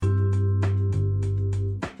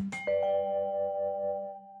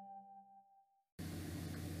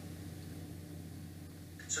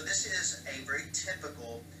So this is a very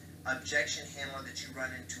typical objection handler that you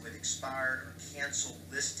run into with expired or canceled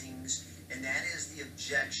listings, and that is the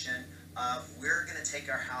objection of we're going to take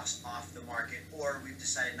our house off the market, or we've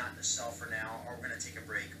decided not to sell for now, or we're going to take a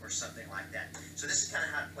break or something like that. So this is kind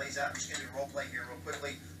of how it plays out. I'm just going to do a role play here real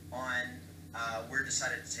quickly on we're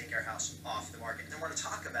decided to take our house off the market. And then we're going to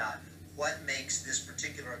talk about what makes this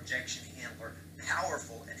particular objection handler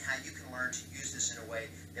powerful and how you can learn to use this in a way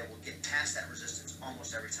that will get past that resistance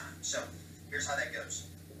almost every time. So here's how that goes.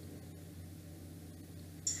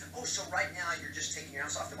 Oh, so right now you're just taking your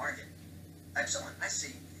house off the market. Excellent, I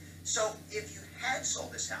see. So if you had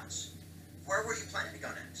sold this house, where were you planning to go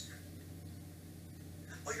next?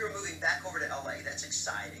 Oh, you're moving back over to LA. That's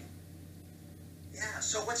exciting. Yeah,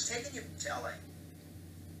 so what's taking you to LA?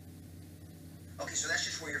 Okay, so that's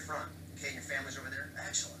just where you're from. Okay, and your family's over there?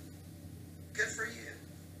 Excellent. Good for you.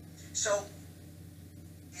 So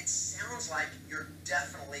it sounds like you're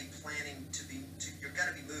definitely planning you're going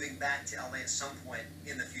to be moving back to LA at some point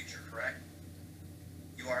in the future, correct?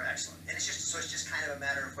 You are. Excellent. And it's just kind of a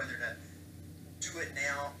matter of whether to do it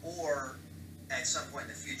now or at some point in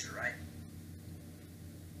the future, right?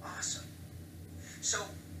 Awesome. So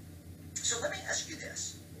let me ask you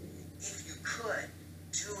this. If you could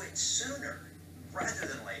do it sooner rather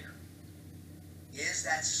than later, is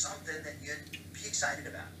that something that you'd be excited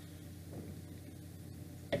about?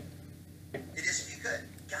 It is if you could.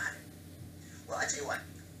 Got it. Well, I tell you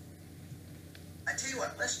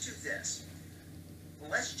what, let's do this.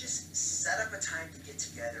 Let's just set up a time to get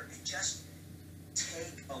together and just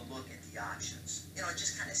take a look at the options.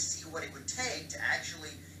 Just kind of see what it would take to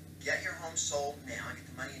actually get your home sold now, get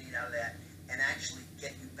the money you need out of that, and actually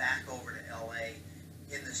get you back over to LA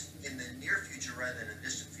in the near future rather than in the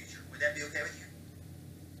distant future. Would that be okay with you?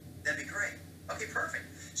 That'd be great. Okay, perfect.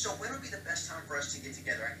 So when would be the best time for us to get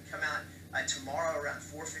together? I can come out tomorrow around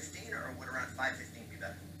 4:15, or would around 5:15 be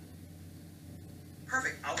better?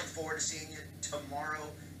 Perfect. I look forward to seeing you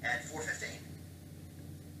tomorrow at 4:15.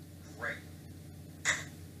 Great.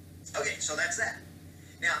 Okay, so that's that.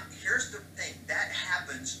 Now, here's the thing. That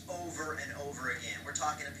happens over and over again. We're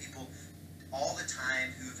talking to people all the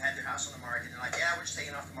time who've had their house on the market, and they're like, yeah, we're just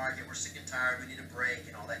taking it off the market, we're sick and tired, we need a break,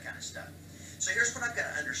 and all that kind of stuff. So here's what I've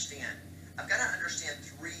got to understand. I've got to understand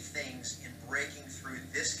three things in breaking through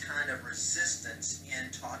this kind of resistance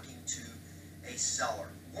in talking to a seller.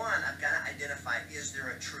 One, I've got to identify, is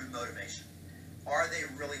there a true motivation? Are they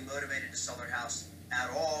really motivated to sell their house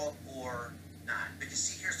at all or not? Because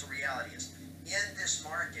see, here's the reality is, in this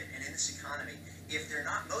market and in this economy, if they're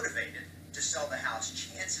not motivated to sell the house,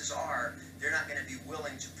 chances are they're not going to be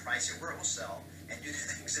willing to price it where it will sell and do the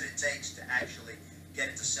things that it takes to actually get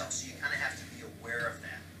it to sell. So you kind of have to be aware of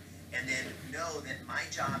that. And then know that my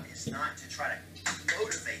job is not to try to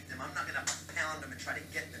motivate them. I'm not going to pound them and try to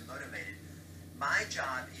get them motivated. My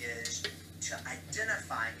job is to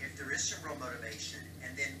identify if there is some real motivation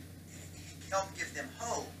and then help give them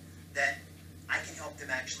hope that I can help them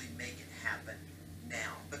actually make it happen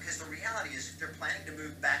now. Because the reality is, if they're planning to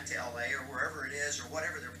move back to LA or wherever it is, or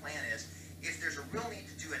whatever their plan is, if there's a real need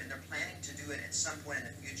to do it and they're planning to do it at some point in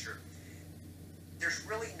the future, there's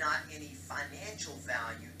really not any financial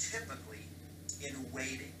value typically in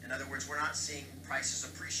waiting. In other words, we're not seeing prices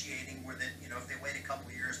appreciating where that, if they wait a couple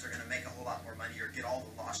of years, they're going to make a whole lot more money or get all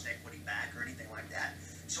the lost equity back or anything like that.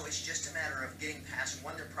 So it's just a matter of getting past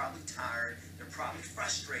one, they're probably tired, they're probably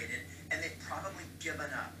frustrated, and they've probably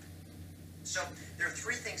given up. So there are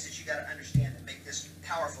three things that you got to understand that make this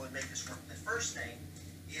powerful and make this work. The first thing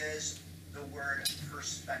is the word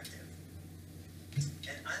perspective.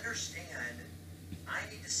 And understand, I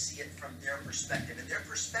need to see it from their perspective. And their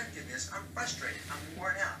perspective is, I'm frustrated, I'm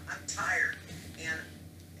worn out, I'm tired, and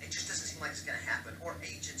it just doesn't seem like it's going to happen. Or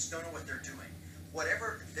agents don't know what they're doing.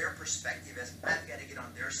 Whatever their perspective is, I've got to get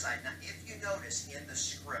on their side. Now, if you notice in the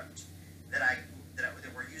script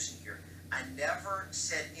that we're using here, I never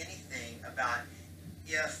said anything about,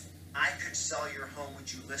 if I could sell your home,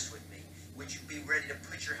 would you list with me? Would you be ready to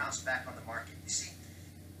put your house back on the market? You see,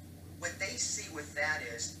 what they see with that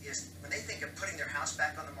is when they think of putting their house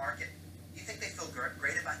back on the market, you think they feel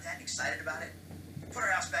great about that and excited about it? Put our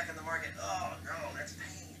house back on the market. Oh, no, that's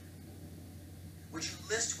pain. Would you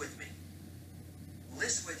list with me?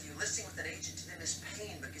 List with you. Listing with an agent to them is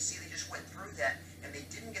pain because, see, they just went through that and they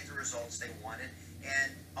didn't get the results they wanted,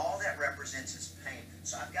 and all that represents is pain.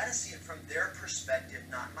 So I've got to see it from their perspective,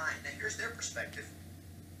 not mine. Now, here's their perspective.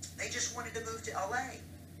 They just wanted to move to LA.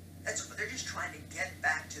 They're just trying to get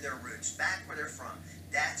back to their roots, back where they're from.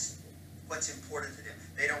 That's what's important to them.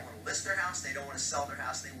 They don't want to list their house. They don't want to sell their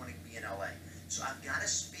house. They want to be in LA. So I've got to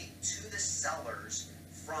speak to the sellers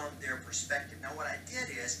from their perspective. Now what I did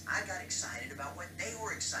is I got excited about what they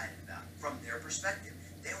were excited about from their perspective.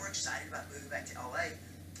 They were excited about moving back to LA,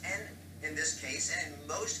 and in this case, and in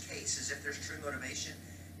most cases, if there's true motivation,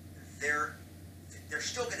 they're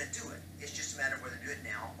still going to do it. It's just a matter of whether to do it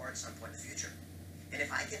now or at some point in the future. And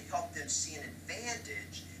if I can help them see an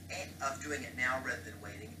advantage of doing it now rather than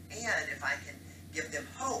waiting, and if I can give them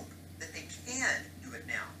hope that they can do it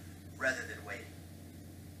now rather than waiting,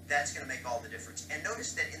 that's going to make all the difference. And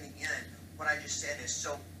notice that in the end, what I just said is,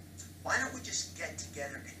 so why don't we just get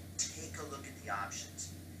together and take a look at the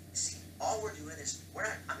options? See, all we're doing is,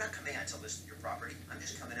 I'm not coming out to list your property. I'm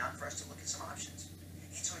just coming out for us to look at some options.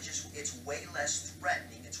 And so it's way less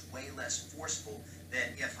threatening, it's way less forceful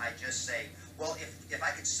than if I just say, well, if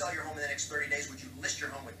I could sell your home in the next 30 days, would you list your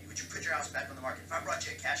home with me? Would you put your house back on the market? If I brought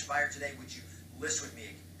you a cash buyer today, would you list with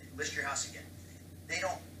me, list your house again?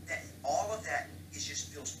 All of that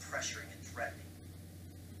just feels pressuring and threatening.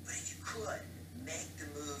 But if you could make the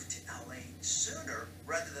move to LA sooner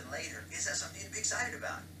rather than later, is that something you'd be excited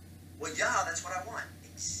about? Well, yeah, that's what I want.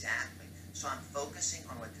 Exactly. So I'm focusing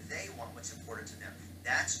on what they want, what's important to them.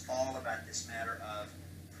 That's all about this matter of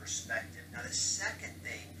perspective. Now, the second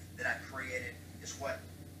thing that I created is what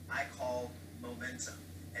I call momentum.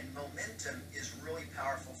 And momentum is really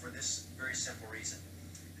powerful for this very simple reason.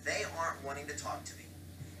 They aren't wanting to talk to me.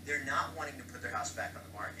 They're not wanting to put their house back on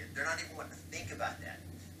the market. They're not even wanting to think about that.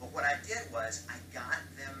 But what I did was I got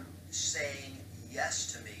them saying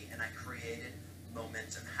yes to me, and I created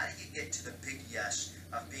momentum. How do you get to the big yes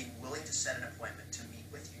of being willing to set an appointment to meet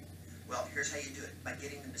with you? Well, here's how you do it, by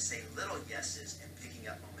getting them to say little yeses and picking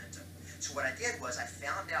up momentum. So what I did was I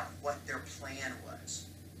found out what their plan was.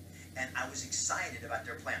 And I was excited about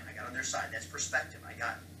their plan. I got on their side. That's perspective. I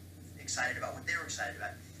got excited about what they were excited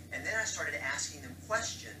about. And then I started asking them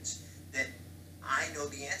questions that I know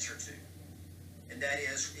the answer to. And that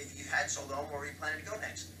is, if you had sold a home, where were you planning to go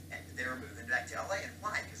next? And they were moving back to LA. And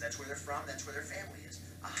why? Because that's where they're from. That's where their family is.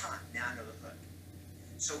 Aha, now I know the hook.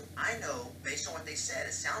 So I know, based on what they said,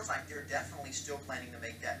 it sounds like they're definitely still planning to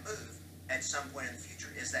make that move at some point in the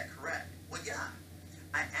future. Is that correct? Well, yeah.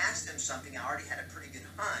 I asked them something I already had a pretty good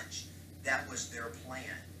hunch that was their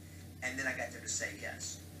plan. And then I got them to say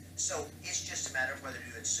yes. So it's just a matter of whether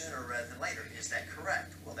to do it sooner rather than later. Is that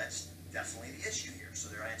correct? Well, that's definitely the issue here. So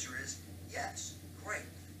their answer is yes. Great.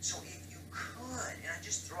 So if you could, and I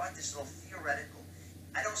just throw out this little theoretical,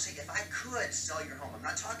 I don't say if I could sell your home. I'm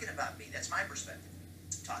not talking about me. That's my perspective.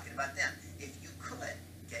 I'm talking about them. If you could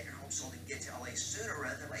get your home sold and get to LA sooner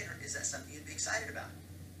rather than later, is that something you'd be excited about?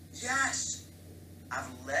 Yes.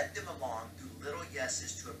 I've led them along through little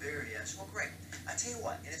yeses to a bigger yes. Well, great. I tell you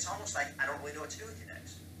what, and it's almost like I don't really know what to do with you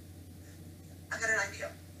next. I got an idea.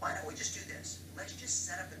 Why don't we just do this? Let's just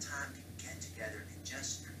set up a time to get together and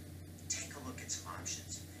just take a look at some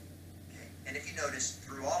options. Okay? And if you notice,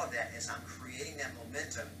 through all of that, as I'm creating that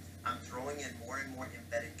momentum, I'm throwing in more and more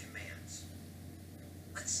embedded commands.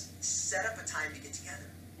 Let's set up a time to get together.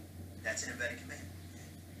 That's an embedded command.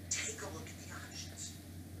 Take a look at the options.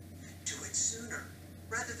 Do it sooner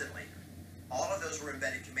rather than later. All of those were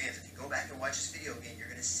embedded commands. If you go back and watch this video again, you're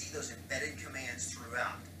going to see those embedded commands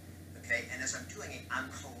throughout. Okay? And as I'm doing it,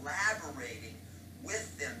 I'm collaborating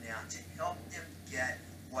with them now to help them get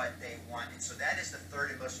what they want. And so that is the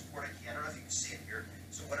third and most important key. I don't know if you can see it here.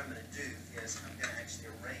 So what I'm going to do is I'm going to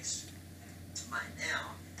actually erase mine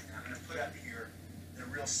now. And I'm going to put up here the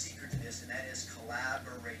real secret to this, and that is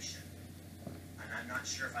collaboration. And I'm not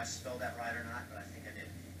sure if I spelled that right or not, but I think I did.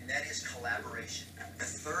 And that is collaboration. The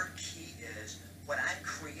third key is what I'm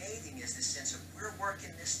creating is this sense of we're working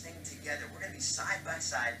this thing together. We're going to be side by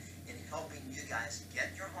side in helping you guys get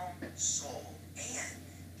your home sold and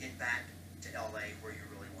get back to LA where you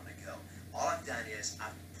really want to go. All I've done is I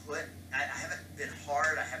haven't been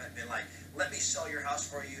hard. I haven't been like, let me sell your house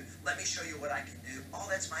for you. Let me show you what I can do. All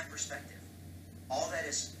that's my perspective. All that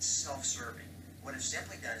is self-serving. What I've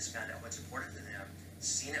simply done is found out what's important to them,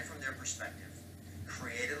 seen it from their perspective,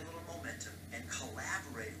 created a little momentum, and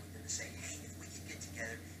collaborated with them to say, hey, if we could get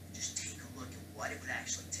together and just take a look at what it would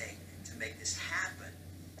actually take to make this happen,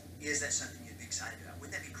 is that something you'd be excited about?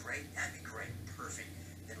 Wouldn't that be great? That'd be great. Perfect.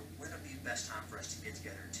 Then when would be the best time for us to get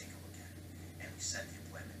together and take a look at it? And we set the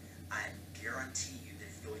appointment. I guarantee you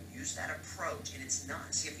that if you'll use that approach, and it's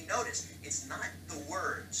not, see, if you notice, it's not the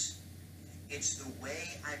words, it's the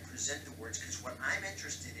way I present the words, because what I'm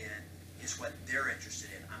interested in is what they're interested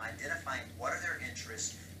in. I'm identifying what are their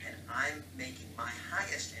interests, and I'm making my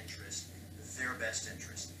highest interest their best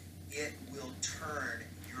interest. It will turn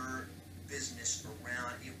your business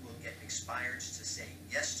around. It will get expireds to saying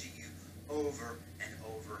yes to you over and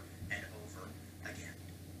over and over again.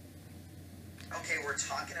 Okay, we're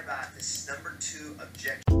talking about this number 2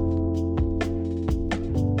 objection.